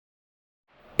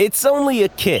It's only a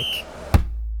kick,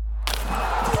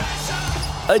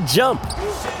 a jump,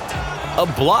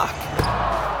 a block.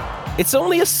 It's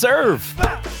only a serve.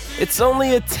 It's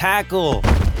only a tackle,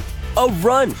 a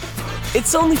run.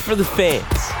 It's only for the fans.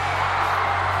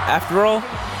 After all,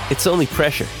 it's only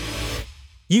pressure.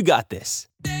 You got this.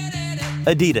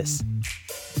 Adidas.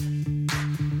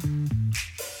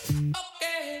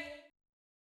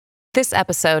 This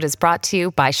episode is brought to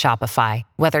you by Shopify.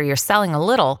 Whether you're selling a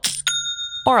little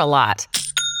or a lot,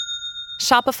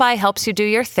 Shopify helps you do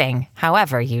your thing,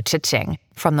 however you cha-ching.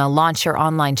 From the launch your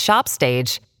online shop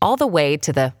stage, all the way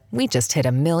to the we just hit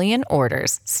 1 million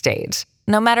orders stage.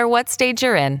 No matter what stage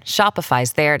you're in,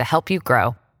 Shopify's there to help you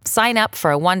grow. Sign up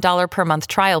for a $1 per month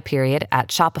trial period at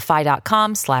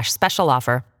shopify.com/special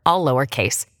offer, all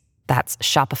lowercase. That's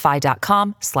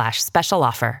shopify.com/special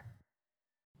offer.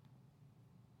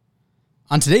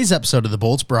 On today's episode of the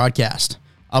Bolts broadcast,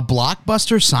 a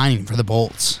blockbuster signing for the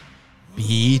Bolts.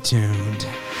 Be tuned.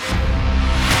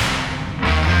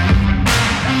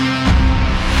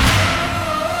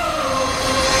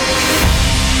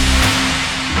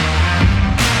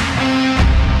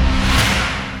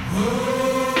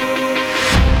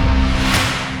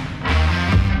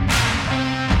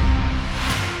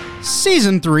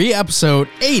 Season 3, episode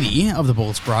 80 of the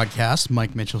Bolts broadcast.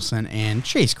 Mike Mitchelson and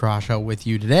Chase Crawshaw with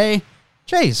you today.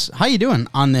 Chase, how you doing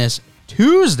on this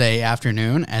Tuesday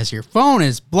afternoon as your phone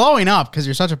is blowing up because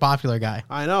you're such a popular guy?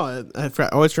 I know. I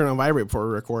always turn on vibrate before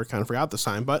we record. Kind of forgot this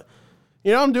time, but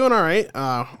I'm doing all right.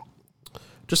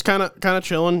 Just kind of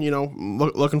chilling.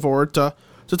 Looking forward to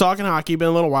talking hockey. Been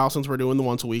a little while since we're doing the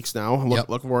once a weeks now.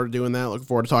 Looking forward to doing that. Looking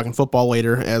forward to talking football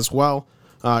later as well.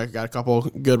 Got a couple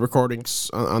good recordings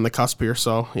on the cusp here,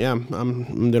 so yeah,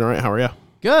 I'm doing all right. How are you?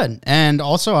 Good. And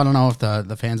also, I don't know if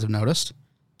the fans have noticed.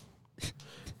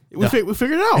 We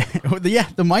figured it out. Yeah,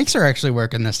 the mics are actually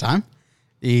working this time.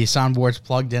 The soundboard's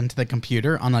plugged into the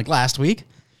computer, unlike last week,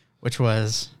 which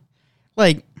was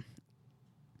like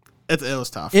it was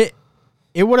tough. It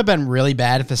would have been really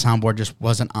bad if the soundboard just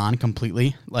wasn't on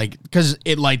completely, like because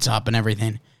it lights up and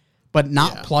everything. But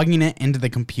not plugging it into the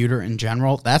computer in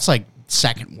general, that's like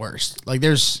second worst. Like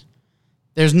there's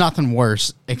nothing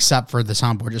worse except for the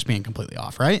soundboard just being completely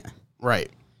off, right? Right.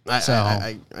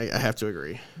 I have to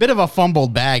agree. Bit of a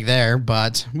fumbled bag there,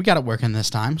 but we got it working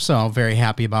this time, so very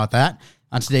happy about that.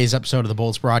 On today's episode of the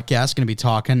Bolts broadcast, going to be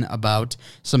talking about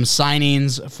some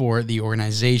signings for the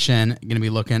organization. Going to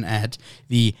be looking at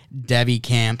the Devy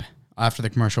camp after the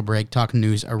commercial break, talking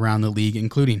news around the league,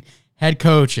 including head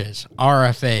coaches,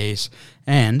 RFAs,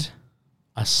 and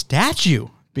a statue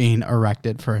being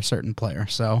erected for a certain player.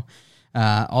 So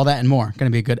all that and more.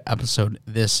 Going to be a good episode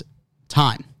this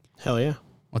time. Hell yeah.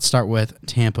 Let's start with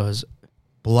Tampa's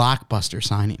blockbuster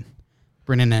signing,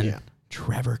 bringing in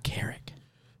Trevor Carrick.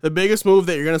 The biggest move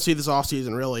that you're going to see this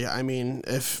offseason, really. I mean,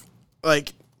 if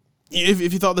you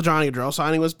thought the Johnny Gaudreau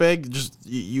signing was big,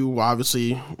 you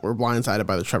obviously were blindsided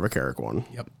by the Trevor Carrick one.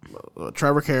 Yep.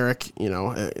 Trevor Carrick,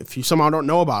 if you somehow don't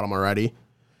know about him already,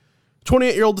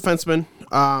 28-year-old defenseman,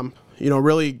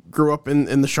 really grew up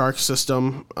in the Sharks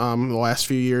system. The last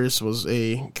few years was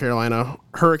a Carolina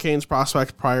Hurricanes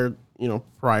prospect prior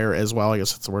as well. I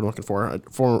guess that's the word I'm looking for. A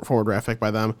former draft pick by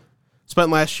them.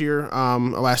 Spent last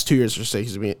 2 years, or say,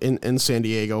 in San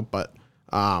Diego. But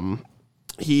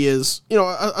he is,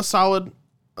 a solid,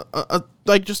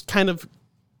 just kind of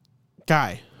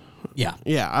guy. Yeah.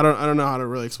 Yeah. I don't know how to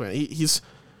really explain it.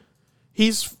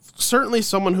 He's certainly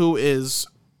someone who is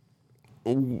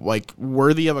like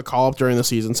worthy of a call up during the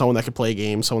season. Someone that could play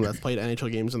games. Someone that's played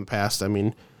NHL games in the past. I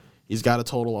mean, he's got a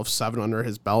total of 7 under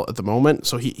his belt at the moment.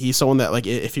 So he's someone that, like,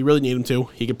 if you really need him to,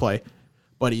 he could play.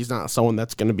 But he's not someone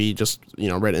that's going to be just,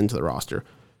 right into the roster.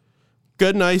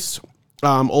 Good, nice,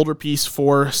 older piece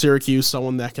for Syracuse.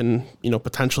 Someone that can,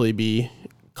 potentially be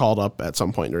called up at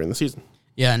some point during the season.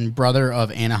 Yeah, and brother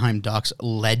of Anaheim Ducks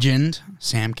legend,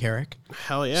 Sam Carrick.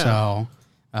 Hell yeah. So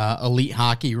elite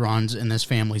hockey runs in this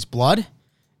family's blood.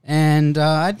 And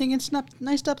I think it's a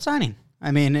nice step signing.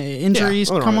 I mean, injuries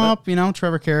come up,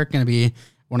 Trevor Carrick going to be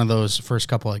one of those first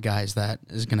couple of guys that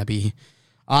is going to be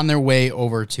on their way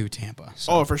over to Tampa.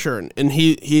 So. Oh, for sure. And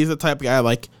he's the type of guy,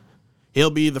 like,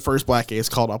 he'll be the first Black Ace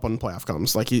called up when the playoff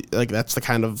comes. Like that's the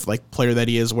kind of like player that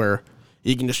he is, where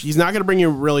he's not going to bring you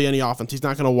really any offense. He's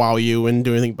not going to wow you and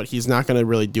do anything, but he's not going to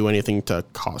really do anything to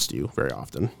cost you very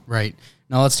often. Right.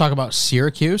 Now let's talk about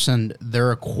Syracuse and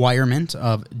their acquirement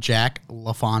of Jack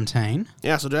LaFontaine.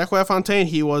 Yeah, so Jack LaFontaine,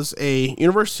 he was a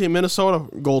University of Minnesota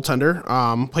goaltender,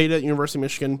 played at University of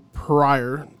Michigan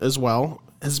prior as well.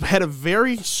 Has had a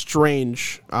very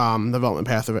strange development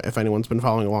path, if anyone's been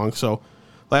following along. So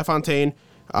LaFontaine,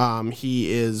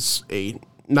 he is a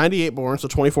 98 born, so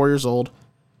 24 years old.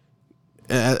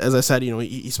 As I said,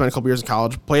 he spent a couple years in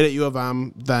college, played at U of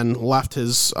M, then left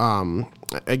his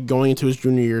going into his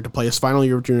junior year to play his final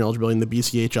year of junior eligibility in the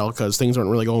BCHL because things weren't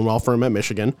really going well for him at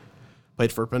Michigan.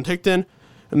 Played for Penticton,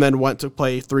 and then went to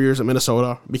play 3 years at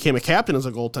Minnesota. Became a captain as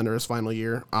a goaltender his final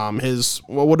year.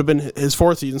 What would have been his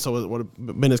fourth season, so it would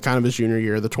have been his junior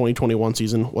year. The 2021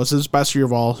 season was his best year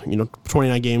of all.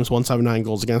 29 games, 179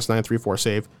 goals against, 934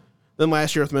 save. Then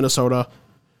last year with Minnesota.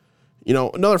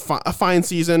 Another a fine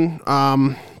season,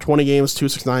 20 games,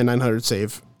 269, 900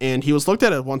 save. And he was looked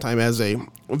at one time as a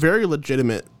very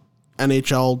legitimate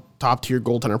NHL top-tier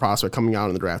goaltender prospect coming out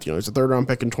in the draft. He's a third-round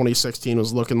pick in 2016,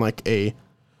 was looking like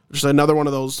just another one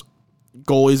of those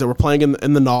goalies that were playing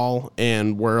in the null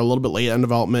and were a little bit late in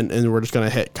development and were just going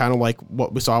to hit, kind of like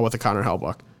what we saw with the Connor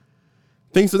Hellebuyck.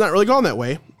 Things did not really go that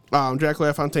way. Jack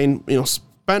LaFontaine,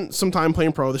 spent some time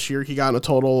playing pro this year. He got in a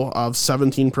total of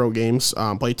 17 pro games.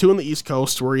 Played 2 on the East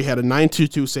Coast where he had a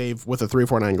 9.22 save with a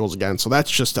 3.49 goals against. So that's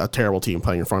just a terrible team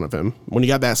playing in front of him. When you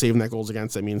got that save and that goals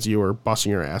against, that means you were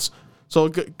busting your ass. So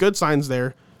good signs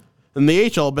there. And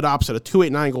the AHL, a bit opposite, a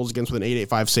 2.89 goals against with an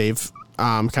 8.85 save.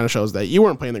 Kind of shows that you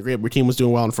weren't playing that great. Your team was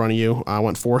doing well in front of you.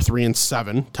 Went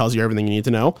 4-3-7. Tells you everything you need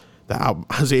to know. How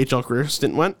his AHL career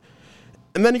stint went.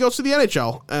 And then he goes to the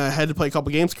NHL. Had to play a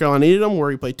couple games. Carolina needed him,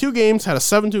 where he played 2 games, had a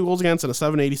 7.2 goals against, and a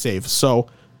 7.80 save. So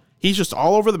he's just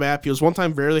all over the map. He was one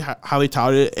time very highly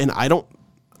touted, and I don't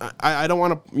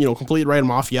want to completely write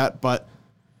him off yet, but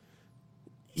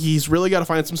he's really got to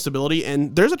find some stability.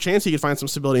 And there's a chance he could find some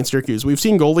stability in Syracuse. We've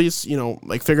seen goalies,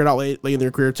 figure it out late in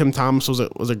their career. Tim Thomas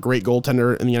was a great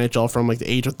goaltender in the NHL from the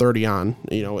age of 30 on.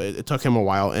 It took him a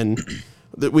while, and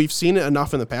that we've seen it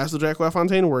enough in the past with Jack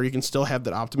LaFontaine where you can still have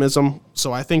that optimism.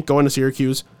 So I think going to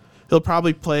Syracuse, he'll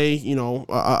probably play,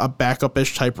 a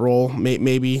backup-ish type role,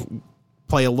 maybe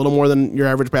play a little more than your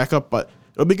average backup, but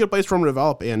it'll be a good place for him to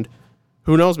develop. And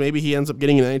who knows, maybe he ends up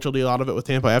getting an NHL deal out of it with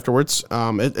Tampa afterwards.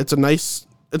 It's a nice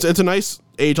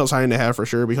AHL signing to have for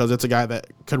sure because it's a guy that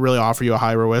could really offer you a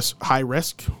high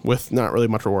risk with not really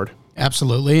much reward.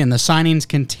 Absolutely, and the signings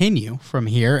continue from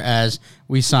here as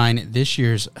we sign this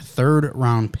year's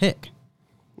 3rd-round pick.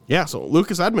 Yeah, so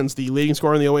Lucas Edmonds, the leading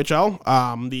scorer in the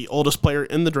OHL, the oldest player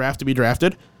in the draft to be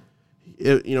drafted.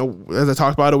 As I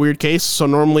talked about, a weird case. So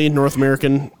normally North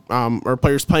American, or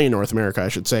players playing in North America, I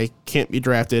should say, can't be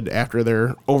drafted after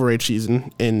their overage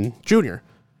season in junior.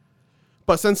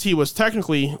 But since he was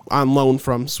technically on loan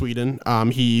from Sweden,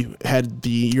 he had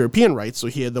the European rights, so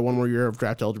he had the one more year of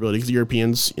draft eligibility because the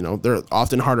Europeans, they're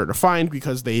often harder to find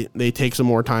because they take some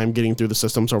more time getting through the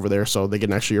systems over there, so they get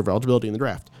an extra year of eligibility in the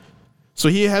draft. So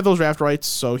he had those draft rights,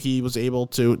 so he was able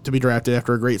to be drafted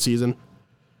after a great season.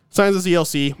 Signs his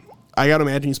ELC. I got to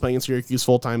imagine he's playing in Syracuse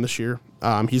full-time this year.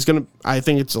 I think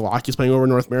it's a lock he's playing over in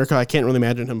North America. I can't really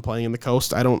imagine him playing in the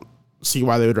coast. I don't see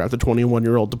why they would draft a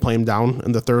 21-year-old to play him down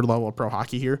in the 3rd level of pro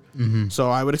hockey here. Mm-hmm.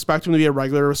 So I would expect him to be a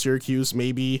regular with Syracuse.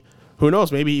 Maybe, who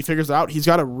knows, maybe he figures it out. He's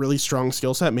got a really strong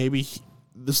skill set. Maybe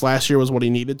this last year was what he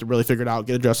needed to really figure it out,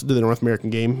 get adjusted to the North American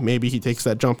game. Maybe he takes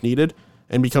that jump needed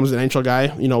and becomes an NHL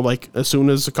guy, as soon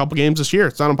as a couple games this year.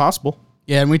 It's not impossible.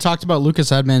 Yeah, and we talked about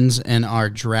Lucas Edmonds in our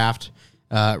draft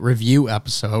review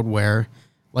episode where,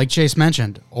 like Chase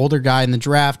mentioned, older guy in the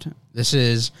draft. This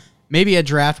is maybe a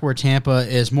draft where Tampa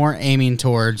is more aiming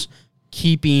towards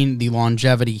keeping the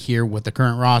longevity here with the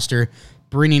current roster,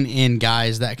 bringing in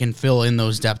guys that can fill in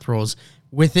those depth roles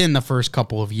within the first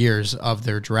couple of years of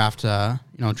their draft,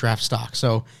 draft stock.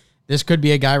 So this could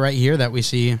be a guy right here that we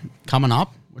see coming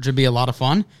up, which would be a lot of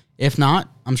fun. If not,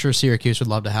 I'm sure Syracuse would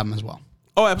love to have him as well.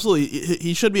 Oh, absolutely.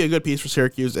 He should be a good piece for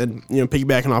Syracuse. And,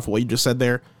 piggybacking off of what you just said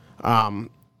there,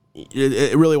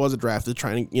 it really was a draft to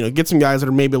try and, get some guys that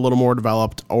are maybe a little more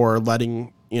developed or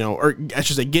letting, or I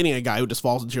should say getting a guy who just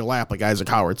falls into your lap like Isaac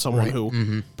Howard, someone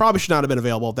who probably should not have been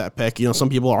available at that pick. Some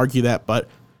people argue that, but at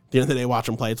the end of the day, watch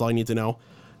him play. It's all you need to know.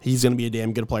 He's going to be a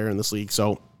damn good player in this league.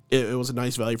 So it was a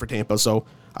nice value for Tampa. So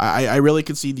I really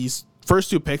could see these first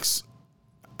 2 picks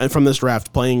from this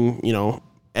draft playing,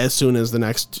 as soon as the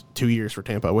next 2 years for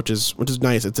Tampa, which is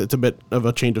nice. It's a bit of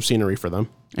a change of scenery for them.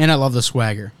 And I love the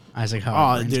swagger. Isaac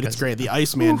Howard. Oh, dude, it's great. The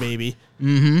Iceman, baby.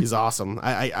 Mm-hmm. He's awesome.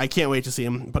 I can't wait to see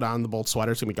him put on the Bolts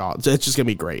sweater. It's just going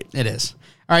to be great. It is.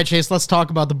 All right, Chase, let's talk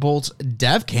about the Bolts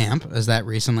Dev Camp, as that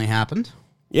recently happened.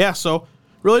 Yeah, so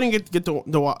really didn't get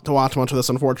to watch much of this,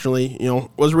 unfortunately.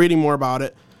 Was reading more about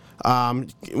it.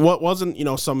 What wasn't,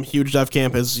 some huge Dev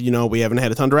Camp is, we haven't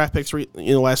had a ton of draft picks in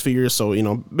the last few years. So,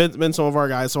 been some of our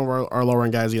guys, some of our lower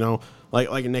end guys,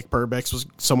 like Nick Perbix was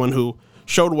someone who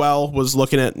showed well, was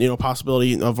looking at,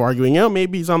 possibility of arguing,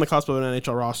 maybe he's on the cusp of an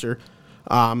NHL roster.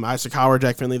 Isaac Howard,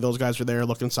 Jack Finley, those guys are there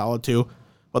looking solid too.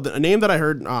 But a name that I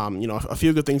heard, a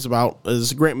few good things about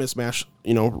is Grant Mismash,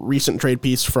 recent trade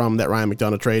piece from that Ryan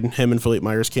McDonough trade. Him and Philippe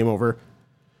Myers came over.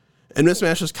 And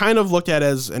Mismash is kind of looked at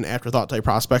as an afterthought type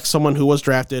prospect, someone who was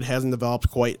drafted, hasn't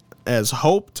developed quite as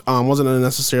hoped, wasn't a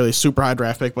necessarily super high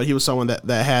draft pick, but he was someone that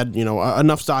had,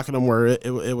 enough stock in him where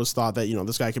it was thought that,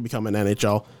 this guy could become an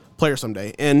NHL player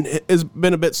someday. And it's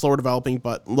been a bit slower developing,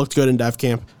 but looked good in dev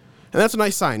camp. And that's a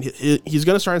nice sign. He's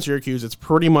going to start in Syracuse. It's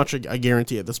pretty much a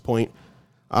guarantee at this point.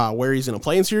 Where he's going to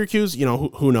play in Syracuse,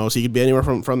 who knows? He could be anywhere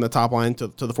from the top line to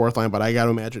the fourth line, but I got to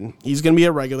imagine he's going to be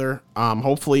a regular.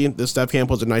 Hopefully, this dev camp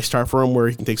was a nice start for him where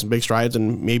he can take some big strides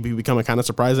and maybe become a kind of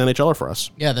surprise NHLer for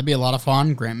us. Yeah, that'd be a lot of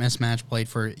fun. Grant Mismatch played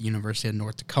for University of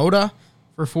North Dakota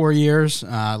for 4 years.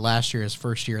 Last year, his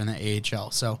first year in the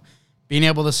AHL. So being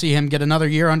able to see him get another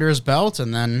year under his belt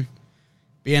and then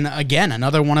being, again,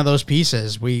 another one of those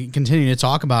pieces. We continue to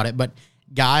talk about it, but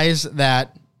guys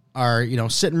that are,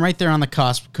 sitting right there on the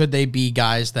cusp. Could they be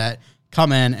guys that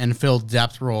come in and fill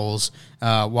depth roles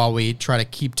while we try to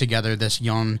keep together this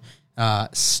young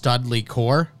Studley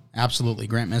core? Absolutely.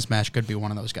 Grant Mismatch could be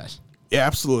one of those guys. Yeah,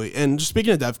 absolutely. And just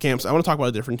speaking of dev camps, I want to talk about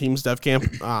a different team's dev camp.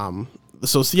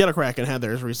 So Seattle Kraken had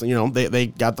theirs recently. They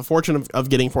got the fortune of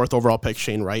getting 4th overall pick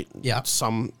Shane Wright. Yeah. I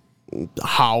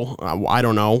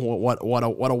don't know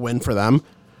what a win for them.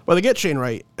 Well, they get Shane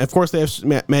Wright. Of course, they have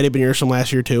Matty Beniers from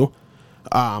last year too.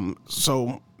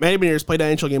 So Matty Beniers played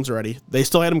NHL games already. They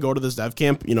still had him go to this dev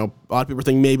camp. A lot of people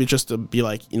think maybe just to be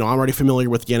like, I'm already familiar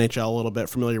with the NHL a little bit,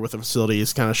 familiar with the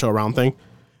facilities, kind of show around thing.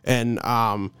 And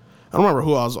I don't remember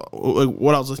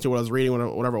what I was listening to, what I was reading,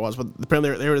 whatever it was, but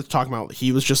apparently they were talking about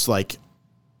he was just like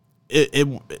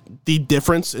the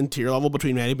difference in tier level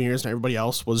between Matty Beniers and everybody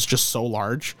else was just so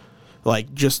large.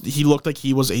 He looked like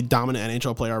he was a dominant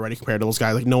NHL player already compared to those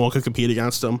guys. Like no one could compete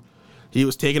against him. He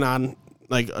was taking on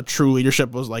a true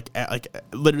leadership, was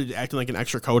literally acting like an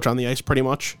extra coach on the ice pretty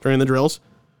much during the drills.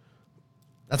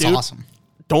 That's awesome.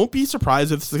 Don't be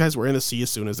surprised if this guy's wearing the C as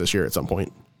soon as this year at some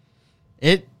point.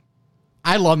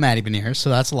 I love Matty Beniers, so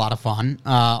that's a lot of fun.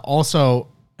 Also,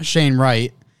 Shane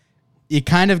Wright, you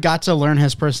kind of got to learn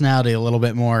his personality a little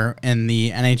bit more in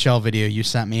the NHL video you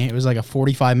sent me. It was like a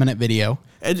 45-minute video.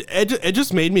 It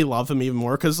just made me love him even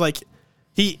more because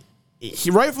he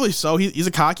rightfully so. He's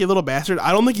a cocky little bastard.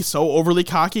 I don't think he's so overly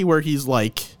cocky where he's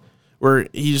going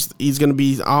to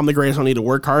be I'm the greatest. I don't need to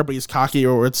work hard, but he's cocky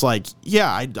or it's like,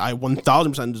 yeah, I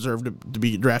 1,000% deserve to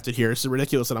be drafted here. It's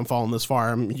ridiculous that I'm falling this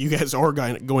far. You guys are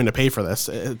going to pay for this.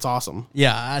 It's awesome.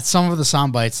 Yeah, some of the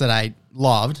sound bites that I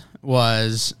loved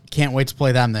was can't wait to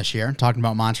play them this year, talking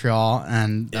about Montreal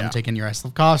and them taking Juraj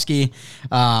Slafkovsky.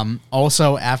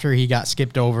 Also, after he got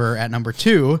skipped over at number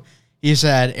 2, he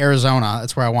said, Arizona,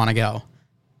 that's where I want to go.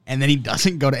 And then he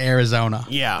doesn't go to Arizona.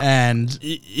 Yeah. And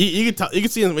you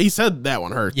could see him. He said that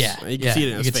one hurts. Yeah. You can see it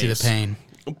in his face. You could see the pain.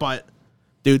 But,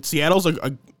 dude, Seattle's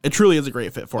it truly is a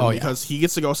great fit for him because he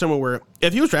gets to go somewhere where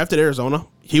if he was drafted Arizona,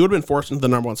 he would have been forced into the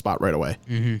number 1 spot right away.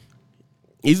 Mm-hmm.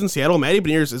 He's in Seattle. Matty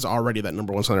Beniers is already that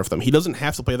number 1 center for them. He doesn't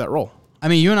have to play that role. I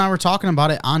mean, you and I were talking about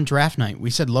it on draft night.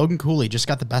 We said Logan Cooley just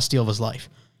got the best deal of his life.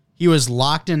 He was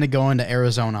locked into going to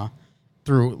Arizona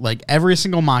through every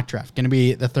single mock draft, going to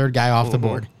be the 3rd guy off the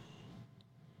board.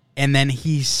 And then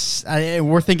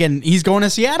we're thinking he's going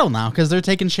to Seattle now because they're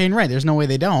taking Shane Wright. There's no way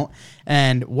they don't.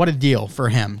 And what a deal for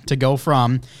him to go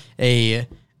from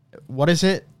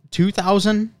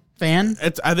 2,000 fan?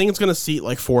 I think it's going to seat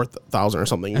 4,000 or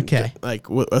something. Okay.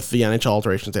 With the NHL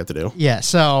alterations they have to do. Yeah,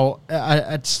 so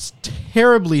it's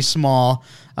terribly small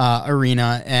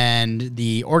arena, and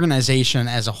the organization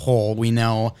as a whole, we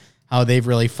know how they've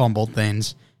really fumbled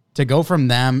things. To go from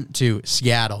them to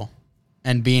Seattle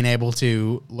and being able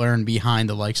to learn behind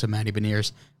the likes of Matty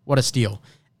Beniers, what a steal.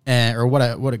 Or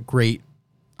what a great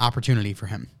opportunity for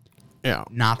him. Yeah.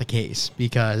 Not the case,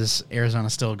 because Arizona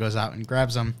still goes out and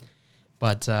grabs them.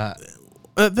 But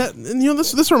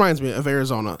this reminds me of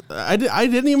Arizona. I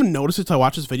didn't even notice it until I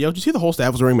watched this video. Did you see the whole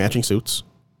staff was wearing matching suits?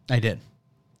 I did.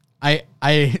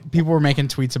 People were making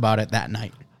tweets about it that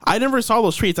night. I never saw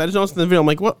those tweets. I just noticed in the video. I'm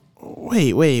like, what?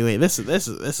 Wait. This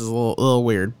is a little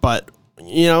weird. But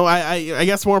I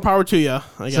guess more power to you.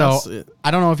 I guess. So I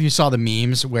don't know if you saw the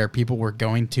memes where people were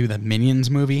going to the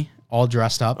Minions movie all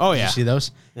dressed up. Oh yeah, did you see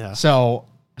those? Yeah. So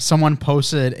someone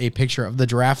posted a picture of the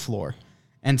draft floor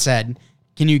and said,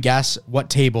 "Can you guess what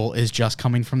table is just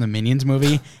coming from the Minions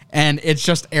movie?" And it's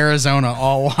just Arizona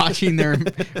all watching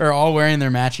or all wearing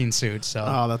their matching suits. So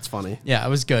that's funny. Yeah, it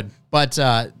was good. But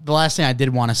the last thing I did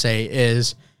want to say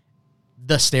is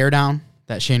the stare down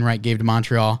that Shane Wright gave to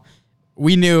Montreal.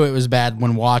 We knew it was bad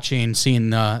when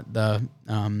seeing the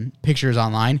pictures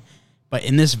online, but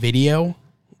in this video,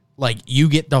 like you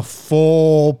get the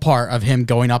full part of him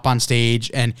going up on stage,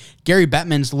 and Gary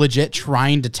Bettman's legit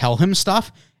trying to tell him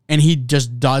stuff, and he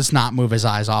just does not move his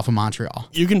eyes off of Montreal.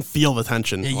 You can feel the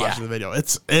tension watching the video.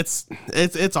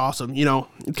 It's awesome. You know,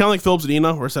 it's kind of like Philip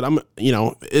Zadina, where I said,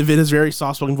 if it is very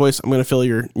soft-spoken voice, I'm going to fill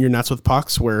your nets with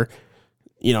pucks, where,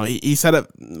 you know, he said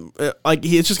it, like,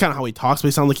 it's just kind of how he talks, but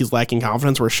he sounds like he's lacking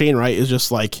confidence, where Shane Wright is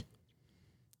just like,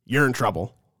 you're in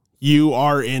trouble. You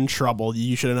are in trouble.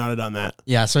 You should have not have done that.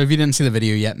 Yeah, so if you didn't see the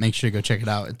video yet, make sure to go check it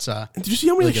out. It's Did you see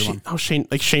how many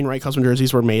really Shane Wright custom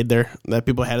jerseys were made there that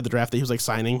people had at the draft that he was like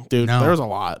signing? Dude, No. there was a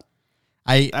lot.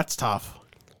 That's tough.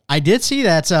 I did see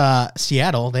that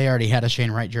Seattle, they already had a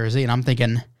Shane Wright jersey, and I'm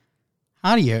thinking,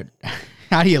 how do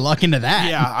you luck into that?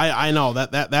 Yeah, I know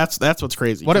that's what's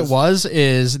crazy. What it was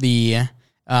is the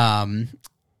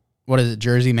what is it,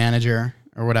 jersey manager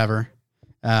or whatever.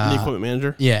 The equipment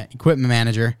manager. Yeah, equipment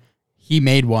manager. He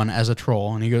made one as a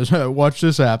troll, and he goes, "Watch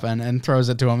this happen," and throws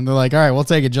it to him. And they're like, "All right, we'll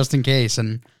take it just in case."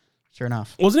 And sure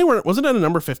enough, Wasn't it a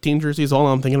number 15 jersey? Is all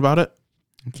I'm thinking about it.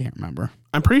 I can't remember.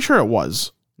 I'm pretty sure it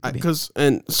was,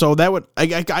 so that would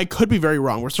I could be very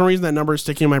wrong. For some reason, that number is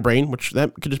sticking in my brain, which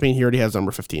that could just mean he already has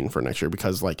number 15 for next year,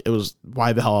 because like it was,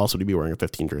 why the hell else would he be wearing a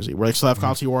 15 jersey? Where like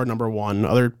Slavkovsky wore number 1,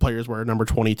 other players wear number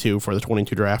 22 for the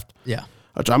 22 draft. Yeah,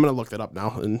 Which I'm gonna look that up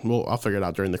now, and I'll figure it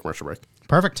out during the commercial break.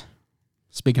 perfect.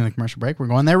 Speaking of the commercial break, we're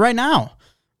going there right now.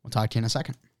 We'll talk to you in a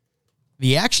second.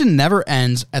 The action never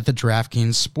ends at the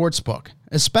DraftKings Sportsbook,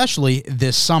 especially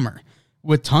this summer.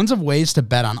 With tons of ways to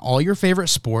bet on all your favorite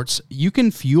sports, you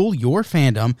can fuel your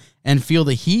fandom and feel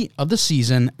the heat of the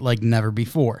season like never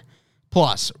before.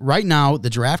 Plus, right now, the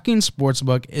DraftKings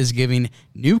Sportsbook is giving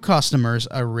new customers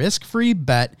a risk-free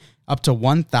bet up to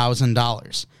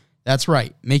 $1,000. That's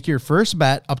right. Make your first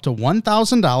bet up to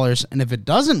 $1,000, and if it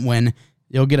doesn't win,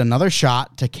 you'll get another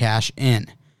shot to cash in.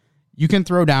 You can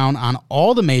throw down on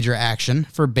all the major action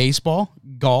for baseball,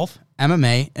 golf,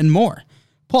 MMA, and more.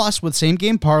 Plus, with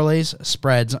same-game parlays,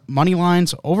 spreads, money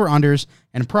lines, over-unders,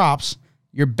 and props,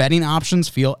 your betting options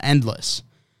feel endless.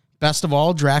 Best of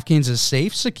all, DraftKings is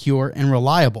safe, secure, and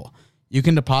reliable. You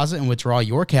can deposit and withdraw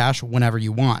your cash whenever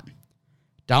you want.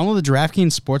 Download the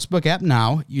DraftKings Sportsbook app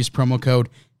now. Use promo code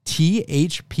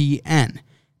THPN.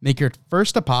 Make your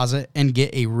first deposit and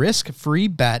get a risk-free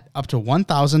bet up to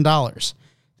 $1,000.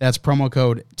 That's promo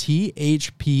code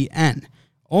THPN.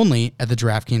 Only at the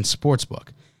DraftKings Sportsbook.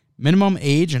 Minimum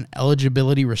age and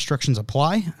eligibility restrictions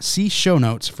apply. See show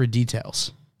notes for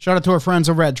details. Shout out to our friends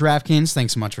over at DraftKings.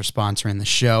 Thanks so much for sponsoring the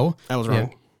show. I was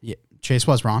wrong. Yeah, Chase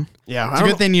was wrong. Yeah, It's a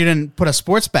good thing you didn't put a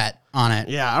sports bet on it.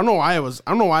 Yeah, I don't know why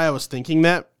I was thinking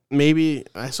that. Maybe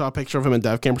I saw a picture of him in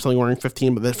dev camp or something wearing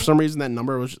 15, but for some reason that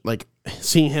number was like,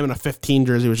 seeing him in a 15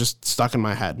 jersey was just stuck in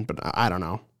my head. But I don't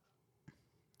know.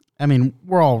 I mean,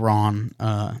 we're all wrong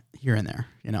here and there,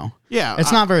 you know. Yeah,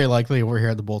 It's not very likely we're here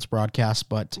at the Bolts broadcast,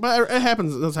 but it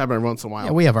happens. It does happen every once in a while.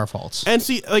 yeah, we have our faults. And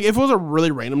see, like if it was a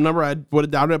really random number, I would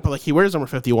have doubted it. But like he wears number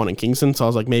 51 in Kingston, so I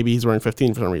was like, maybe he's wearing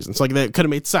 15 for some reason. So like that could have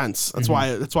made sense. That's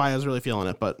why I was really feeling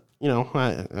it. But you know,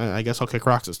 I guess I'll kick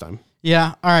rocks this time.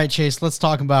 Yeah. All right, Chase, let's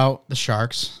talk about the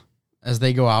Sharks as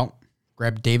they go out,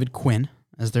 grab David Quinn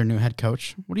as their new head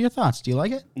coach. What are your thoughts? Do you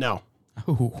like it? No.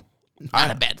 Ooh,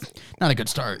 not a good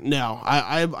start. No,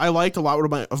 I liked a lot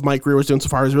of Mike Greer was doing so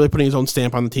far. He's really putting his own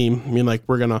stamp on the team. I mean, like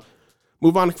we're gonna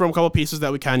move on from a couple pieces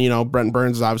that we can. You know, Brent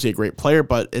Burns is obviously a great player,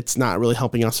 but it's not really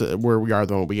helping us where we are.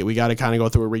 Though we got to kind of go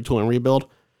through a retool and rebuild.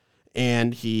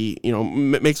 And he, you know,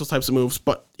 makes those types of moves,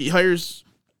 but he hires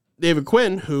David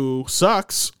Quinn, who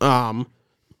sucks.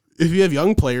 If you have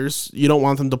young players, you don't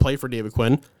want them to play for David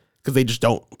Quinn because they just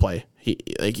don't play.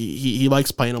 He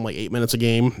likes playing them like 8 minutes a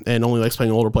game and only likes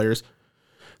playing older players.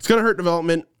 It's going to hurt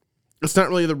development. It's not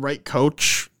really the right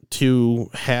coach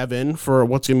to have in for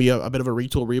what's going to be a bit of a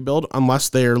retool rebuild unless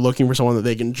they're looking for someone that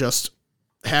they can just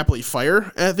happily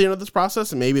fire at the end of this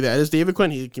process. And maybe that is David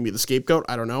Quinn. He can be the scapegoat.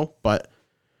 I don't know, but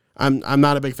I'm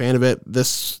not a big fan of it.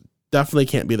 This definitely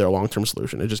can't be their long-term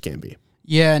solution. It just can't be.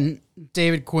 Yeah, and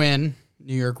David Quinn,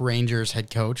 New York Rangers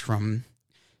head coach from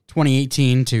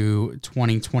 2018 to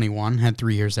 2021, had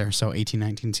 3 years there, so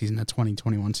 18-19 season to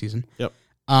 2021 season. Yep.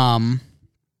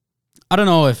 I don't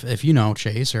know if you know,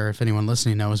 Chase, or if anyone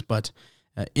listening knows, but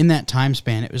in that time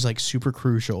span, it was like super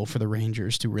crucial for the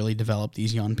Rangers to really develop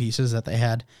these young pieces that they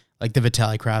had, like the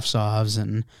Vitaly Kravtsovs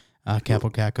and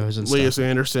Kapokakos and Elias stuff.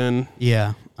 Anderson.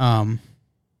 Yeah.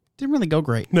 Didn't really go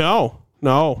great. No,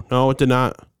 it did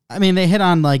not. I mean, they hit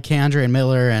on like K'Andre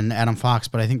Miller and Adam Fox,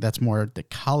 but I think that's more the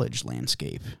college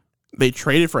landscape. They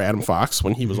traded for Adam Fox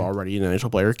when he was already an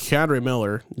NHL player. K'Andre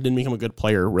Miller didn't become a good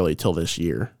player really till this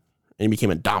year, and he became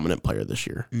a dominant player this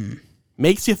year.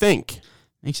 Makes you think.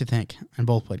 Makes you think. And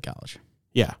both played college.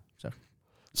 Yeah.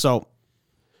 So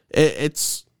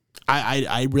it's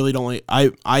I really don't like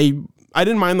I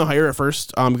didn't mind the hire at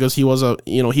first because he was a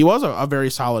very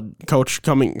solid coach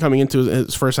coming into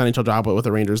his first NHL job with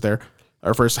the Rangers there,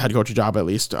 or first head coach job at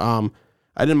least. I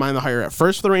didn't mind the hire at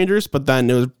first for the Rangers, but then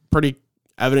it was pretty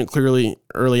evident clearly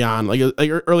early on. Like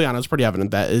early on, it was pretty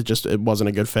evident that it wasn't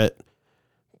a good fit.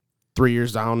 3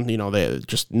 years down, they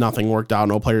just nothing worked out.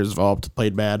 No players developed,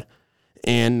 played bad.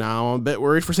 And now I'm a bit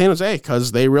worried for San Jose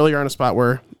because they really are in a spot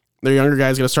where their younger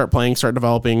guys going to start playing, start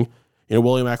developing.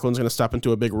 William Eklund's going to step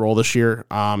into a big role this year.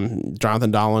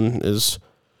 Jonathan Dahlen is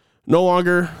no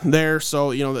longer there. So,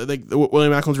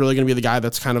 William Eklund's really going to be the guy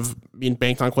that's kind of being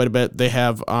banked on quite a bit. They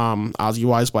have Ozzy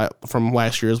Wise from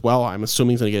last year as well. I'm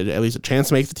assuming he's going to get at least a chance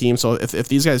to make the team. So if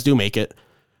these guys do make it,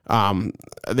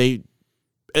 they,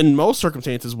 in most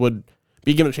circumstances, would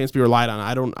be given a chance to be relied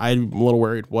on. I'm a little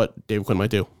worried what Dave Quinn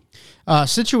might do.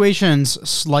 Situation's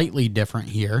slightly different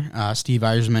here. Steve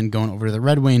Yzerman going over to the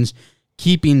Red Wings,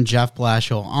 keeping Jeff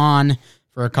Blashill on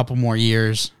for a couple more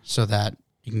years so that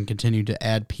you can continue to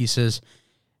add pieces.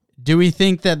 Do we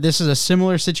think that this is a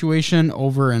similar situation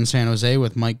over in San Jose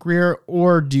with Mike Grier,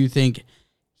 or do you think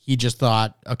he just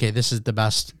thought, okay, this is the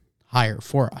best hire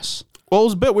for us? Well, it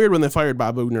was a bit weird when they fired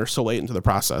Bob Boughner so late into the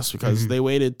process because they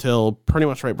waited till pretty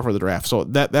much right before the draft. So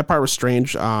that part was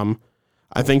strange.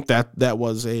 I think that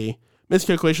was a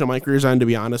miscalculation on Mike Grier's end, to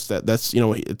be honest. That's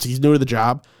he's new to the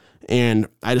job, and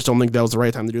I just don't think that was the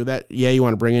right time to do that. Yeah, you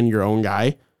want to bring in your own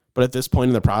guy, but at this point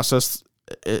in the process,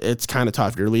 it's kind of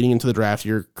tough. You're leading into the draft.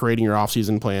 You're creating your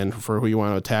offseason plan for who you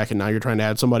want to attack, and now you're trying to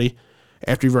add somebody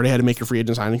after you've already had to make your free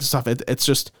agent signings and stuff.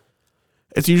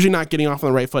 It's usually not getting off on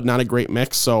the right foot, not a great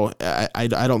mix, so I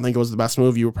don't think it was the best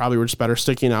move. You probably were just better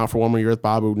sticking out for one more year with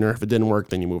Bob Boughner. If it didn't work,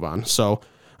 then you move on. So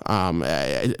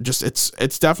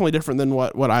it's definitely different than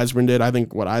what Yzerman did. I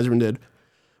think what Yzerman did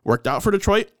worked out for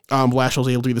Detroit. Blashill was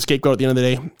able to be the scapegoat at the end of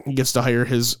the day. He gets to hire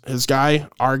his guy,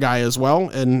 our guy as well,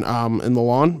 and in the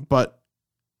lawn, but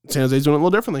San Jose's doing it a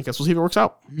little differently. Guess we'll see if it works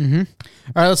out. Mm-hmm.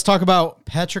 All right, let's talk about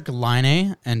Patrick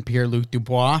Laine and Pierre-Luc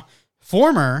Dubois,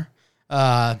 former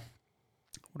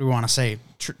what do we want to say?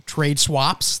 Trade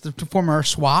swaps? The former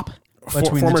swap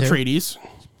between former the two. tradies.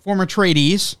 Former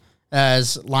tradies,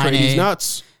 as Laine. Tradies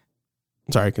nuts.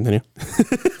 Sorry, continue.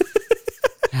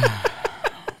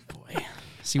 Boy,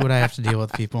 see what I have to deal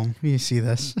with, people. You see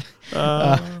this.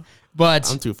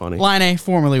 But I'm too funny. Laine,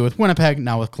 formerly with Winnipeg,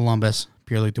 now with Columbus.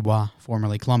 Pierre-Luc Dubois,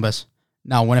 formerly Columbus,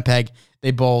 now Winnipeg.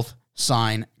 They both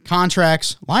sign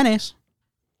contracts. Laine's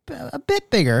a bit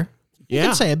bigger. Yeah. You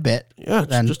could say a bit. Yeah,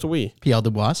 than just a wee. Pierre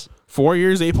Dubois. 4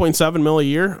 years, $8.7 million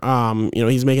a year.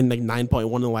 He's making like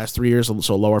 9.1 in the last 3 years,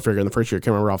 so lower figure in the first year. I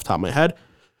can't remember off the top of my head.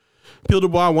 Pierre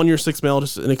Dubois, 1 year, $6 million,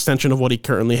 just an extension of what he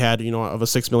currently had, of a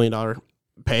 $6 million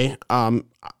pay.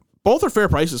 Both are fair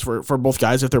prices for both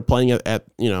guys if they're playing at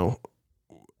Pierre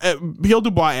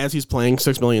Dubois, as he's playing,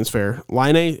 $6 million is fair.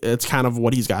 Laine, it's kind of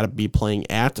what he's got to be playing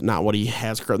at, not what he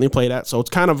has currently played at. So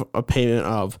it's kind of a payment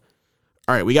of,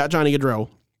 all right, we got Johnny Gaudreau.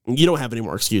 You don't have any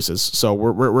more excuses. So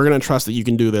we're going to trust that you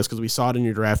can do this because we saw it in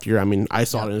your draft year. I mean, I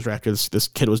saw it in his draft year. This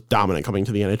kid was dominant coming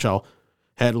to the NHL,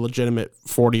 had a legitimate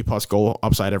 40-plus goal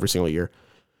upside every single year.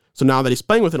 So now that he's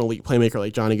playing with an elite playmaker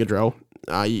like Johnny Gaudreau,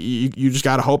 you just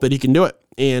got to hope that he can do it.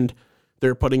 And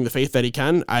they're putting the faith that he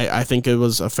can. I think it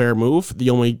was a fair move. The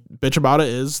only bitch about it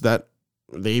is that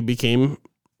they became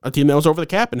a team that was over the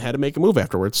cap and had to make a move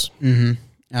afterwards. Mm-hmm.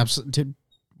 Absolutely.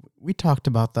 We talked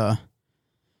about the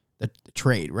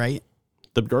trade, right?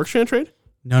 The Bjorkstrand trade?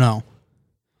 No.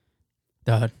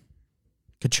 The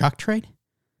Tkachuk trade?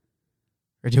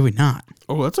 Or did we not?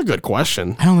 Oh, that's a good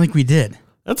question. I don't think we did.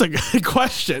 That's a good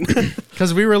question.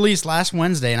 Because we released last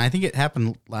Wednesday, and I think it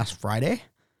happened last Friday.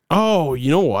 Oh, you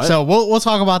know what? So we'll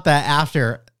talk about that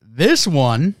after this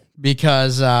one,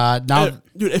 because now...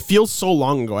 Dude, it feels so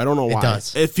long ago. I don't know why. It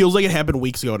does. It feels like it happened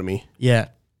weeks ago to me. Yeah.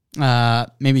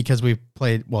 Maybe because we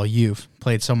played... Well, you've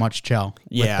played so much Chell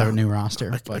with the new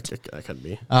roster. I could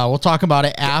be. We'll talk about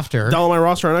it after. Download my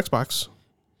roster on Xbox.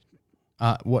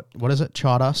 What is it?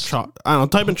 Chawdust? I don't know.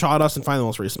 Type in Chawdust and find the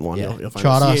most recent one. Yeah. You'll find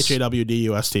Chawdust.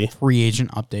 CHAWDUST. Free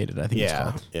agent updated, I think it's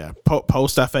called. Yeah.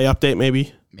 Post FA update,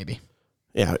 maybe.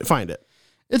 Yeah, find it.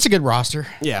 It's a good roster.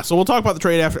 Yeah, so we'll talk about the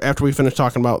trade after we finish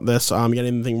talking about this. You got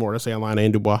anything more to say on Laine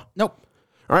and Dubois? Nope.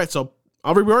 All right, so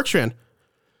Oliver Bjorkstrand.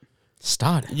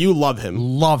 Stud. You love him.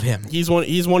 Love him. He's one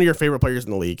of your favorite players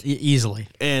in the league. Easily.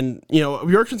 And,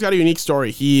 Bjorkstrand's got a unique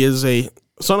story. He is a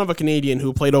son of a Canadian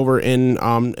who played over in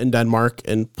Denmark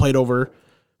and played over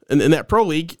in that pro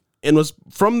league and was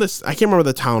from this. I can't remember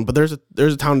the town, but there's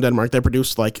a town in Denmark that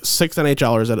produced like 6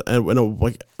 NHLers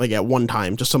at one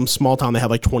time. Just some small town that had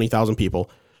like 20,000 people,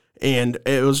 and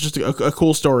it was just a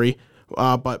cool story.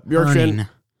 But Bjorkstrand,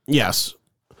 yes,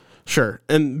 sure,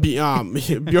 and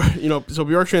so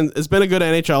Bjorkstrand has been a good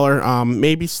NHLer.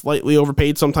 Maybe slightly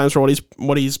overpaid sometimes for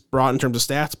what he's brought in terms of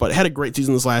stats, but had a great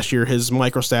season this last year. His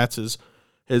microstats,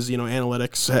 his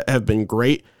analytics have been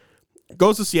great.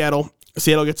 Goes to Seattle.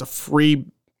 Seattle gets a free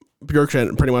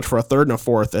Bjorkstrand pretty much for a third and a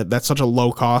fourth. That's such a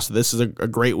low cost. This is a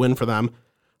great win for them.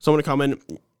 Someone to come in,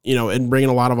 and bring in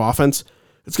a lot of offense.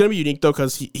 It's going to be unique though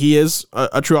because he is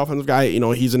a true offensive guy.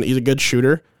 He's a good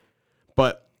shooter,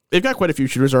 but they've got quite a few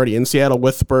shooters already in Seattle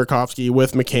with Burakovsky,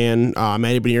 with McCann.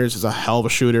 Matty Beniers is a hell of a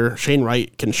shooter. Shane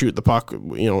Wright can shoot the puck,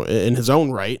 in his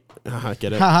own right.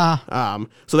 Get it?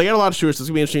 So they got a lot of shooters. So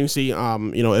it's going to be interesting to see,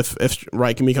 if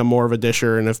Wright can become more of a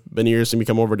disher and if Beniers can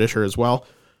become more of a disher as well.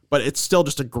 But it's still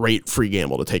just a great free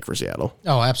gamble to take for Seattle.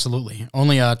 Oh, absolutely.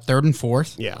 Only a third and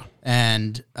fourth. Yeah.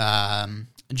 And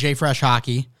Jay Fresh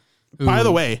Hockey, who by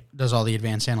the way, does all the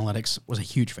advanced analytics, was a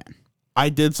huge fan. I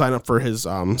did sign up for his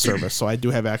service, so I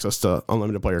do have access to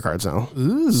unlimited player cards now.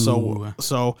 Ooh.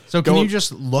 So can you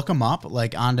just look them up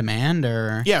like on demand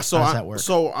or yeah? So how does that work?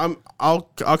 So I'll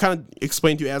kind of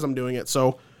explain to you as I'm doing it.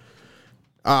 So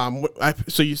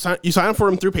you sign up for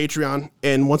them through Patreon,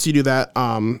 and once you do that,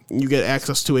 you get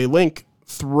access to a link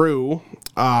through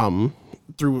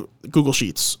Google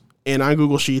Sheets, and on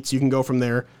Google Sheets you can go from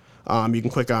there. You can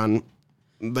click on.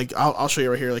 Like I'll show you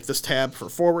right here, like this tab for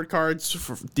forward cards,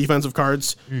 for defensive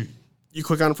cards. You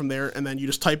click on it from there, and then you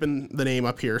just type in the name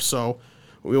up here. So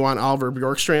we want Oliver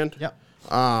Bjorkstrand. Yep.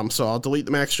 So I'll delete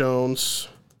the Max Jones.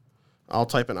 I'll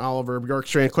type in Oliver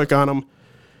Bjorkstrand, click on him,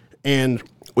 and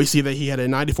we see that he had a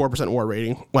 94% WAR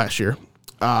rating last year.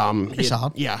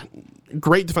 Solid. Yeah.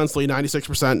 Great defensively,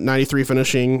 96%, 93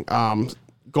 finishing,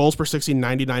 goals per 60,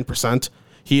 99%.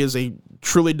 He is a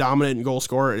truly dominant goal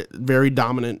scorer, very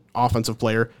dominant offensive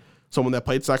player. Someone that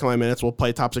played second line minutes will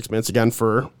play top 6 minutes again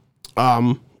for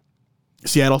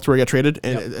Seattle to where he got traded,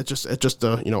 and it's just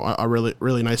a really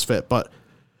really nice fit. But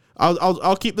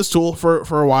I'll keep this tool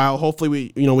for a while.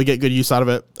 Hopefully we get good use out of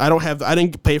it. I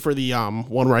didn't pay for the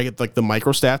one where I get like the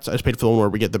micro stats. I just paid for the one where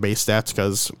we get the base stats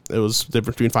because it was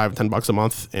different between $5 and $10 a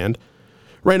month. And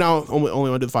right now only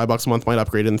want to do the $5 a month. Might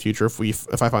upgrade in the future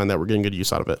if I find that we're getting good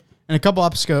use out of it. In a couple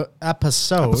episodes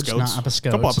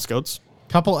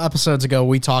ago,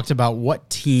 we talked about what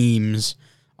teams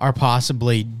are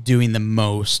possibly doing the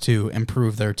most to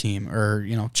improve their team or,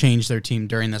 change their team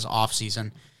during this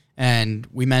offseason. And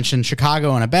we mentioned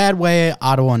Chicago in a bad way,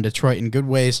 Ottawa and Detroit in good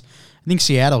ways. I think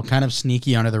Seattle kind of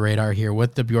sneaky under the radar here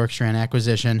with the Bjorkstrand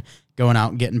acquisition, going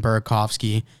out and getting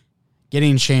Burakovsky,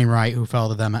 getting Shane Wright, who fell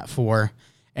to them at 4.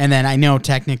 And then I know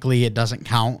technically it doesn't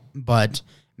count, but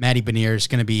Matty Beniers is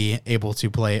going to be able to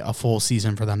play a full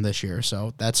season for them this year.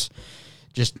 So that's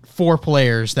just 4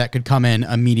 players that could come in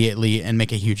immediately and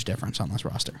make a huge difference on this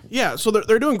roster. Yeah, so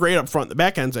they're doing great up front. The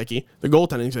back end's icky. The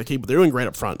goaltending's icky, but they're doing great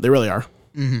up front. They really are.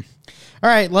 Mm-hmm. All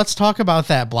right, let's talk about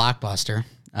that blockbuster.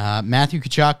 Matthew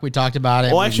Tkachuk, we talked about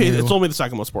it. Well, actually, it's only the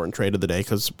second most important trade of the day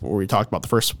because we talked about the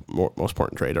first most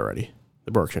important trade already,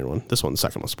 the Bjorkstrand one. This one's the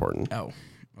second most important. Oh,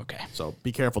 okay. So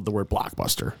be careful with the word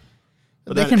blockbuster.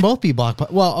 But they can both be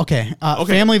blockbuster. Well, okay.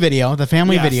 Family video, the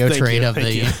family video trade of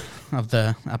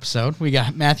the episode. We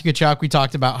got Matthew Tkachuk. We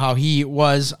talked about how he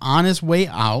was on his way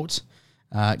out,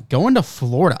 going to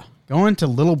Florida, going to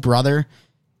Little Brother.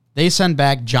 They send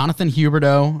back Jonathan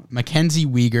Huberdeau, Mackenzie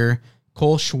Weegar,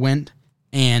 Cole Schwint,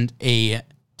 and a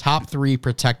top 3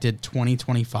 protected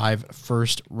 2025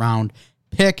 first round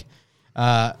pick.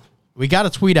 We got a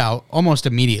tweet out almost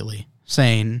immediately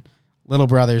saying Little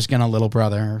Brother's gonna Little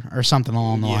Brother or something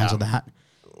along the lines of that.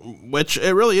 Which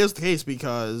it really is the case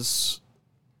because,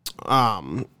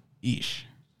 Eesh.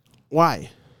 Why?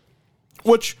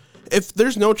 Which, if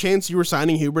there's no chance you were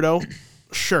signing Huberdeau,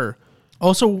 sure.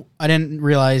 Also, I didn't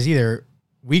realize either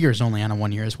Weegar's only on a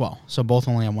 1 year as well. So both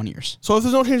only on 1 years. So if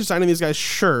there's no chance of signing these guys,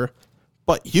 sure.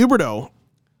 But Huberdeau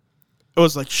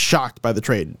was like shocked by the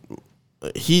trade.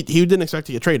 He didn't expect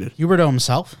to get traded. Huberdeau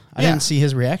himself? I didn't see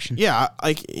his reaction. Yeah,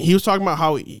 like he was talking about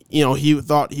how he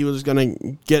thought he was gonna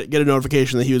get a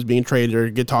notification that he was being traded or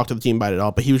get talked to the team about it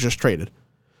all, but he was just traded.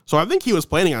 So I think he was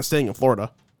planning on staying in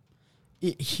Florida.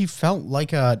 He felt like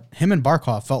him and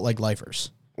Barkov felt like lifers.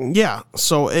 Yeah,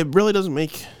 so it really doesn't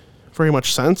make very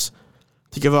much sense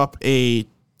to give up a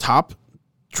top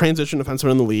transition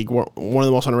defenseman in the league, one of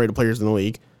the most underrated players in the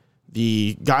league,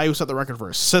 the guy who set the record for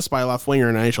assists by a left winger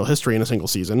in NHL history in a single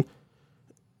season,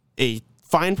 a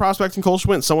fine prospect in Cole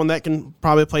Schwint, someone that can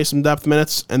probably play some depth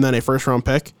minutes, and then a first-round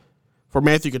pick for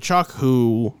Matthew Tkachuk,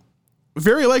 who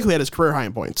very likely had his career high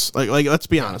in points. Like let's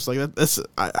be honest. Like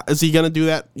is he going to do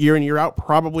that year in year out?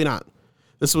 Probably not.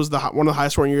 This was one of the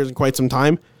highest scoring years in quite some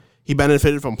time. He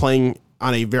benefited from playing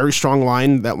on a very strong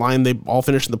line. That line, they all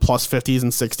finished in the plus 50s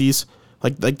and 60s.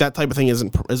 Like that type of thing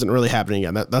isn't really happening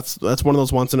again. That's one of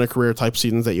those once in a career type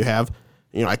seasons that you have.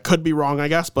 I could be wrong, I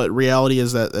guess, but reality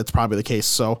is that that's probably the case.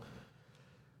 So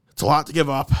it's a lot to give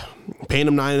up. Paying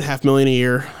him $9.5 million a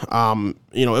year.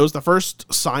 It was the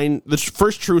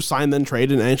first true sign then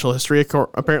trade in NHL history,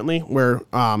 apparently. Where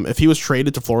if he was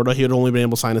traded to Florida, he would only been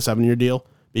able to sign a 7-year deal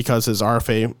because his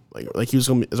RFA his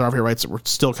RFA rights were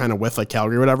still kind of with like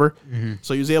Calgary or whatever. Mm-hmm.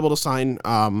 So he was able to sign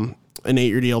an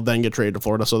 8-year deal, then get traded to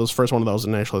Florida. So this was the first one of those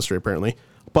in national history, apparently.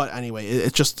 But anyway,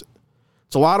 it's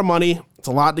a lot of money. It's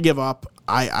a lot to give up.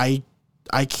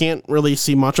 I can't really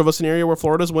see much of a scenario where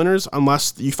Florida's winners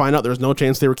unless you find out there's no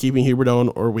chance they were keeping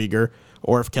Huberdeau or Weegar,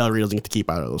 or if Calgary doesn't get to keep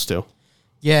either of those two.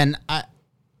 Yeah, and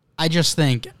I just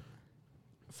think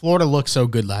Florida looked so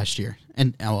good last year,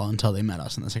 and until they met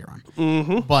us in the second round.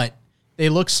 Mm-hmm. But they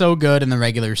looked so good in the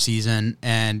regular season,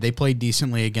 and they played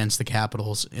decently against the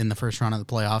Capitals in the first round of the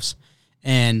playoffs.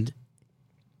 And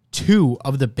two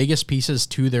of the biggest pieces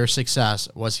to their success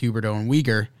was Huberdeau and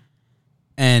Weegar,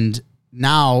 and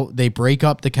now they break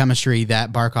up the chemistry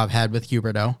that Barkov had with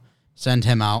Huberdeau, send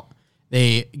him out.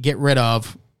 They get rid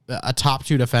of a top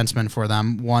 2 defenseman for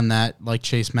them, one that, like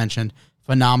Chase mentioned,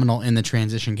 phenomenal in the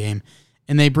transition game.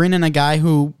 And they bring in a guy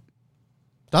who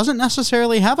doesn't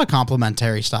necessarily have a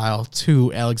complementary style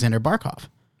to Alexander Barkov.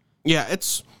 Yeah,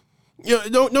 it's...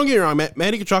 don't get me wrong,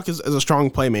 Matty Tkachuk is a strong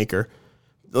playmaker.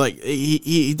 Like,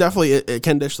 he definitely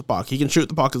can dish the puck. He can shoot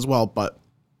the puck as well, but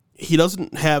he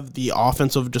doesn't have the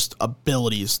offensive just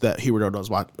abilities that Huberdeau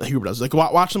does. Like,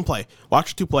 watch him play.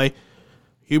 Watch the two play.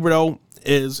 Huberdeau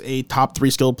is a top 3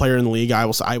 skilled player in the league. I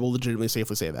will legitimately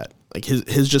safely say that. Like,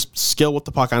 his just skill with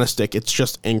the puck on a stick, it's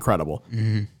just incredible.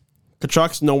 Mm-hmm.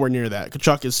 Tkachuk's nowhere near that.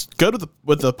 Tkachuk is good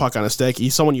with the puck on a stick.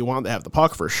 He's someone you want to have the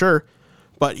puck for sure,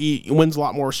 but he wins a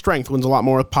lot more strength, wins a lot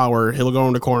more with power. He'll go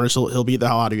into corners. He'll beat the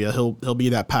hell out of you. He'll be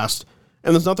that pest,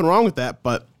 and there's nothing wrong with that.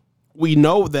 But we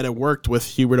know that it worked with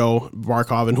Huberdeau,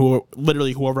 Barkov, and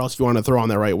whoever else you want to throw on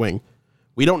that right wing.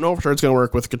 We don't know for sure it's going to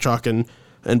work with Tkachuk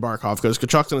and Barkov because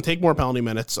Tkachuk's going to take more penalty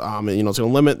minutes. It's going to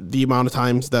limit the amount of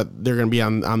times that they're going to be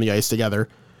on the ice together.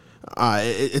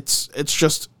 It's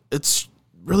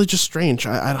really just strange.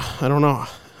 I don't know.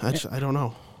 I don't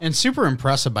know. And super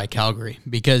impressive by Calgary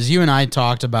because you and I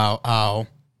talked about how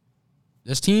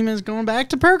this team is going back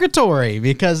to purgatory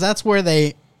because that's where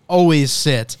they always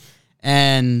sit.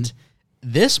 And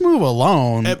this move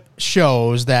alone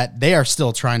shows that they are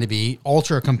still trying to be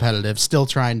ultra competitive, still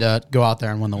trying to go out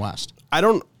there and win the West. I'm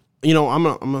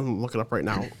gonna look it up right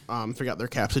now. Figure out their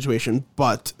cap situation,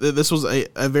 but this was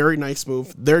a very nice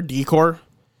move. Their decor,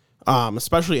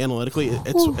 especially analytically,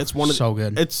 it's one of so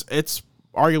good. It's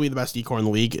arguably the best decor in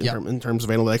the league in terms of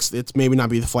analytics. It's maybe not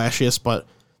be the flashiest, but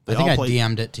I think I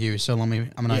DM'd it to you. So I'm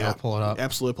gonna go pull it up.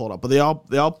 Absolutely pull it up. But they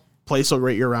all play so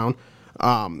great year round.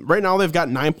 Right now they've got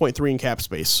 9.3 in cap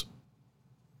space.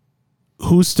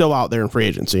 Who's still out there in free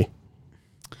agency?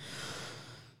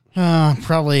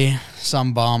 Probably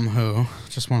some bum who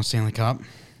just won a Stanley Cup.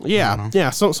 Yeah.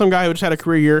 So some guy who just had a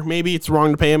career year. Maybe it's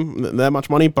wrong to pay him that much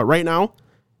money, but right now,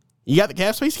 you got the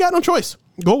cap space. You got no choice.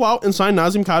 Go out and sign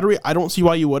Nazem Kadri. I don't see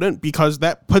why you wouldn't, because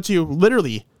that puts you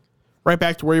literally right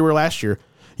back to where you were last year.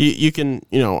 You can,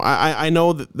 I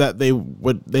know that they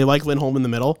like Lindholm in the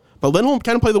middle, but Lindholm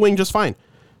can play the wing just fine.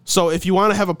 So if you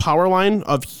want to have a power line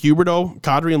of Huberdeau,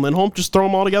 Kadri, and Lindholm, just throw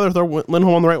them all together, throw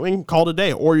Lindholm on the right wing, call it a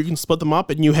day. Or you can split them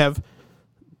up and you have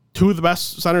two of the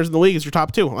best centers in the league as your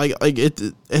top two. It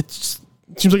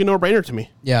seems like a no-brainer to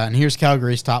me. Yeah, and here's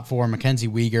Calgary's top 4. Mackenzie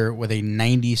Weegar with a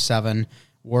 97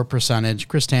 WAR percentage.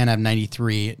 Chris Tanev,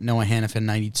 93. Noah Hannafin,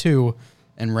 92.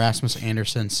 And Rasmus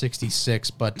Anderson,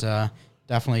 66. But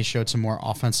definitely showed some more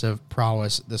offensive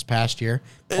prowess this past year.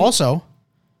 Also,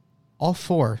 all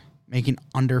 4 making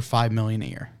under $5 million a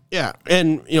year. Yeah,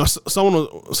 and someone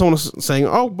was saying,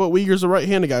 "Oh, but Weegar's a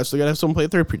right-handed guy, so they gotta have someone play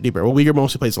third deeper." Well, Weegar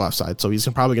mostly plays left side, so he's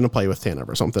probably gonna play with Tanev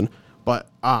or something. But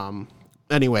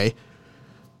anyway,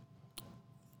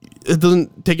 it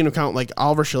doesn't take into account like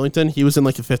Oliver Shillington. He was in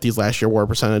like the 50s last year WAR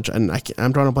percentage, and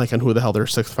I'm drawing a blank on who the hell their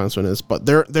 6th defenseman is. But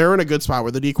they're in a good spot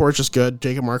where the decor is just good.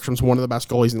 Jacob Markstrom's one of the best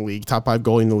goalies in the league, top 5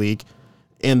 goalie in the league,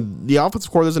 and the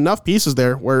offensive core. There's enough pieces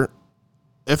there where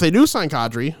if they do sign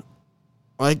Kadri,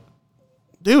 like,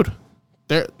 dude,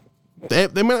 they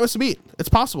might not miss a beat. It's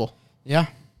possible. Yeah,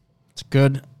 it's a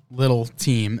good little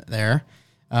team there.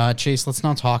 Chase, let's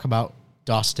now talk about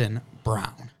Dustin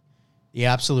Brown, the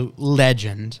absolute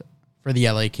legend for the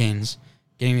LA Kings,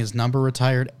 getting his number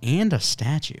retired and a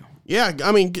statue. Yeah,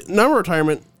 I mean, number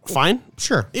retirement, fine.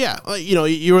 Sure. Yeah,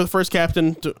 you were the first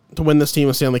captain to win this team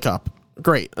a Stanley Cup.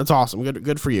 Great, that's awesome.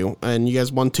 Good for you. And you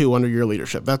guys won 2 under your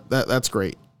leadership. That's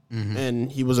great. Mm-hmm.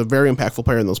 And he was a very impactful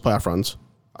player in those playoff runs.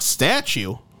 A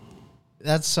statue.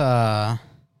 That's the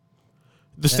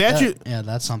statue.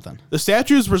 That's something. The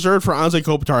statue is reserved for Anze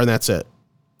Kopitar, and that's it.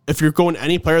 If you're going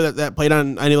any player that played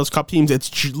on any of those cup teams,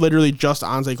 it's literally just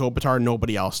Anze Kopitar and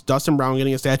nobody else. Dustin Brown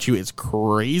getting a statue is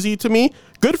crazy to me.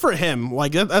 Good for him.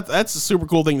 Like that's a super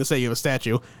cool thing to say. You have a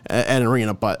statue at an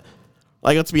arena, but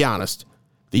like let's be honest,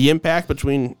 the impact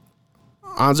between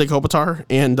Anze Kopitar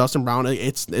and Dustin Brown,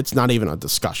 it's not even a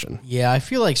discussion. Yeah, I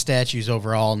feel like statues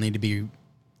overall need to be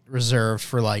reserved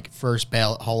for like first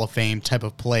ballot Hall of Fame type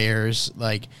of players,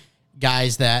 like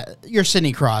guys that you're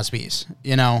Sidney Crosby's,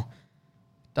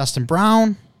 Dustin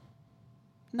Brown,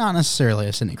 not necessarily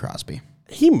a Sidney Crosby.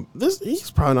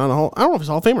 He's probably not I don't know if he's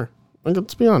a Hall of Famer. Like,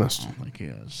 let's be honest. I don't think he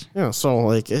is. Yeah, so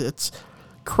like it's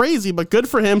crazy, but good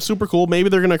for him. Super cool. Maybe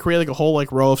they're gonna create like a whole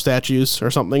like row of statues or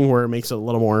something where it makes it a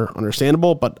little more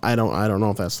understandable. But I don't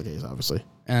know if that's the case. Obviously,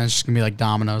 and it's just gonna be like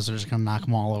dominoes. They're just gonna knock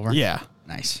them all over. Yeah,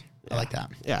 nice. I like that.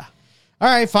 Yeah. All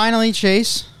right, finally,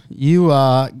 Chase, you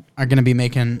are gonna be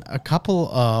making a couple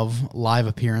of live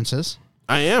appearances.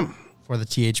 I am. For the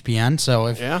THPN. So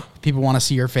if people want to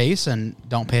see your face and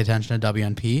don't pay attention to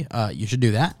WNP, you should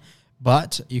do that.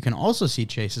 But you can also see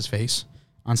Chase's face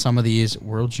on some of these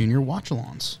World Junior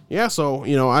watch-alongs. Yeah, so,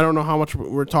 I don't know how much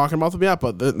we're talking about them yet,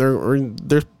 but there's going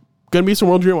to be some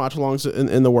World Junior watch-alongs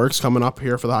in the works coming up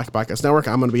here for the Hockey Podcast Network.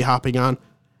 I'm going to be hopping on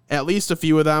at least a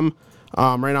few of them.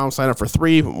 Right now I'm signed up for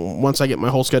 3. Once I get my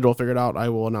whole schedule figured out, I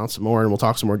will announce some more and we'll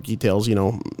talk some more details,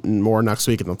 more next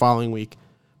week and the following week.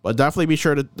 But definitely be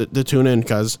sure to tune in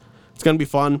because it's going to be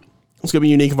fun. It's going to be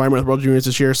a unique environment with World Juniors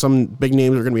this year. Some big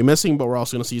names are going to be missing, but we're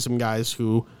also going to see some guys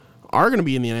who are going to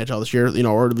be in the NHL this year,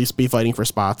 or at least be fighting for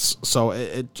spots. So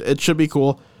it should be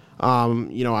cool. I'm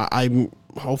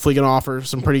hopefully going to offer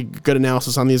some pretty good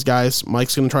analysis on these guys.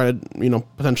 Mike's going to try to,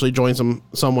 potentially join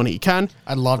someone he can.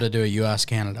 I'd love to do a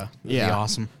U.S.-Canada. That'd be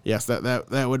awesome. Yes,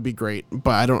 that would be great.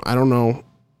 But I don't know.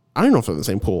 I don't know if they're in the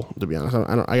same pool, to be honest.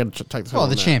 I got to check this out. Well,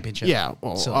 the championship. Yeah.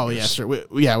 Well, yeah, sure.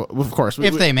 Of course.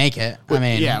 If they make it. We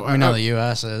know the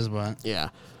U.S. is, but.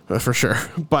 Yeah, for sure.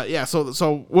 But, yeah,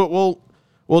 so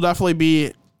we'll definitely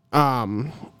be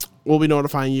we'll be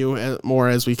notifying you more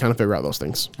as we kind of figure out those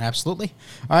things. Absolutely.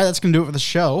 All right, that's going to do it for the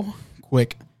show.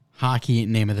 Quick hockey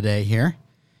name of the day here.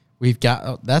 We've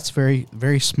got, that's very,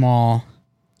 very small.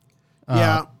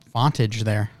 Fontage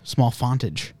there. Small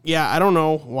fontage. Yeah, I don't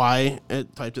know why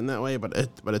it typed in that way, but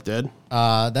it did.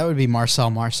 That would be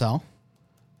Marcel.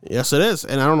 Yes, it is.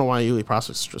 And I don't know why Uli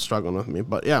Prospect's just struggling with me.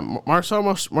 But yeah, Marcel.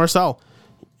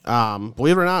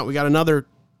 Believe it or not, we got another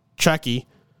Czechie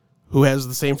who has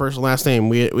the same first and last name.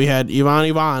 We had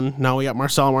Ivan. Now we got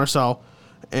Marcel.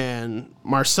 And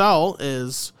Marcel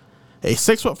is a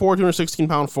 6'4",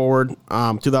 216-pound forward,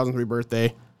 2003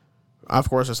 birthday. Of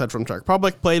course, I said from Czech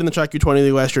Republic. Played in the Czech U20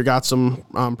 League last year. Got some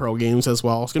pro games as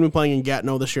well. It's going to be playing in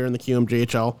Gatineau this year in the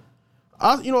QMJHL.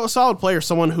 A solid player.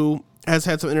 Someone who has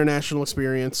had some international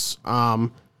experience.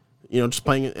 Just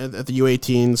playing at the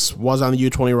U18s. Was on the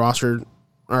U20 roster.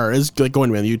 Or is going to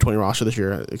be on the U20 roster this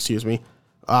year. Excuse me.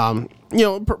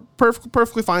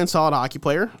 Perfectly fine, solid hockey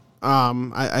player.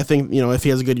 I think, if he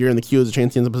has a good year in the Q, there's a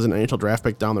chance he ends up as an NHL draft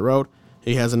pick down the road.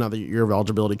 He has another year of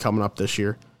eligibility coming up this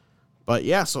year. But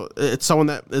yeah, so it's someone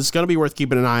that is going to be worth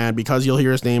keeping an eye on because you'll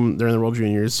hear his name during the World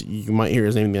Juniors. You might hear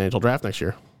his name in the NHL draft next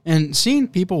year. And seeing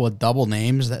people with double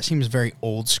names, that seems very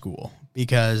old school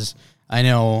because I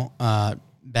know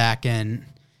back in,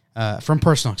 from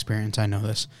personal experience, I know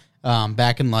this,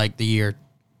 back in like the year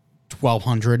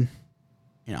 1200,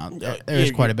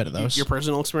 there's quite a bit of those. Your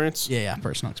personal experience? Yeah,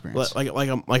 personal experience.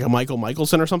 Like a Michael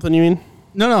Michelson or something, you mean?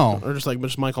 No. Or just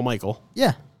Michael.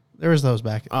 Yeah. There was those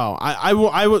back. Oh, I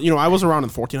was around in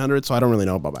the 1400s, so I don't really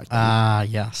know about back then.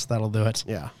 Yes, that'll do it.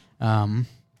 Yeah.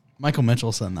 Michael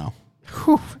Michelson, though.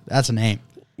 Whew, that's a name.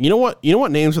 You know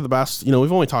what names are the best?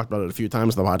 We've only talked about it a few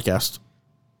times in the podcast.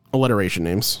 Alliteration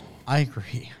names. I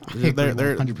agree.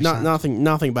 They're 100%.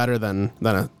 Nothing better than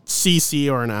a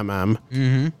CC or an MM.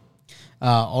 Mm-hmm.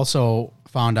 Also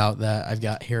found out that I've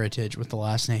got heritage with the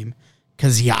last name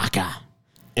Kaziaka.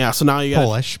 Yeah, so now you got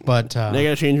Polish, but now you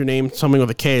got to change your name to something with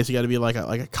a K. So you got to be like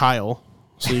a Kyle.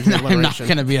 So you can I'm not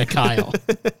gonna be a Kyle,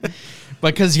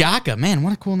 but Kaziaka, man,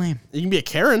 what a cool name. You can be a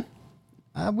Karen.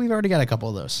 We've already got a couple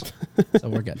of those, so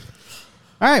we're good.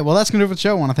 All right, well, that's gonna do it for the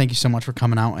show. I want to thank you so much for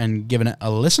coming out and giving it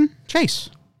a listen. Chase,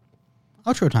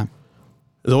 outro time.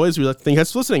 As always, we'd like to thank you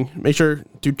guys for listening. Make sure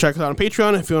to check us out on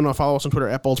Patreon. If you want to follow us on Twitter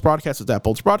at Bolts Broadcast, it's at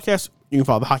Bolts Broadcast. You can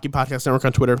follow the Hockey Podcast Network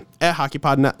on Twitter at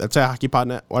HockeyPodNet. That's at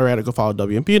HockeyPodNet. While you're at it, go follow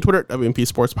WMP on Twitter, WMP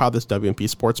Sports Pod. That's WMP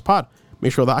Sports Pod.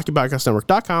 Make sure the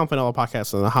HockeyPodcastNetwork.com, find all the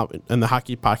podcasts and the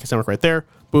Hockey Podcast Network right there.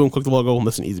 Boom, click the logo, and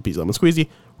listen easy peasy, lemon squeezy.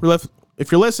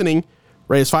 If you're listening,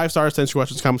 rate us 5 stars, send us your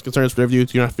questions, comments, concerns, whatever you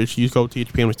do. You don't have to use code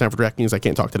THP when it's time for DraftKings. I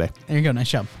can't talk today. There you go. Nice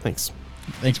job. Thanks.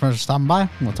 Thanks for stopping by.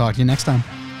 We'll talk to you next time.